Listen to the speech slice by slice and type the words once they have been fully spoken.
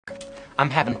I'm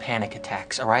having panic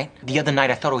attacks, all right? The other night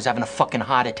I thought I was having a fucking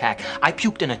heart attack. I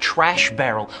puked in a trash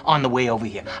barrel on the way over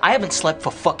here. I haven't slept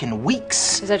for fucking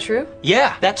weeks. Is that true?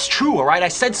 Yeah, that's true, all right? I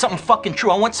said something fucking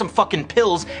true. I want some fucking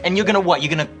pills, and you're gonna what?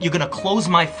 You're gonna close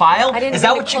my file? I didn't Is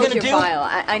that what you're gonna do? File.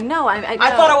 I know. I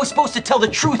I thought I was supposed to tell the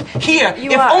truth here,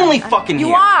 You if are. only fucking You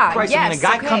here. are, Christ, yes, when a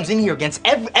guy okay. comes in here against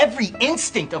every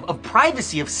instinct of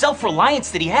privacy, of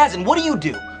self-reliance that he has, and what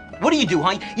do? What do you do,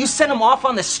 huh? You send him off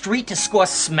on the street to score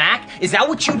smack? Is that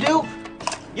what you do?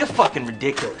 You're fucking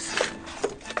ridiculous.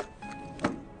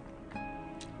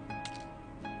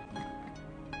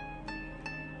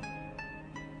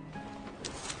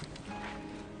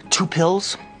 Two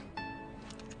pills?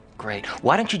 Great.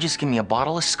 Why don't you just give me a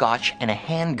bottle of scotch and a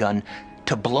handgun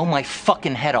to blow my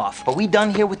fucking head off? Are we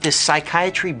done here with this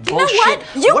psychiatry bullshit?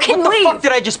 You know what? You can What leave. the fuck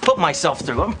did I just put myself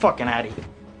through? I'm fucking out of here.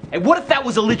 Hey, what if that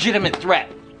was a legitimate threat?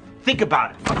 Think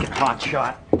about it, fucking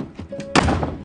hotshot.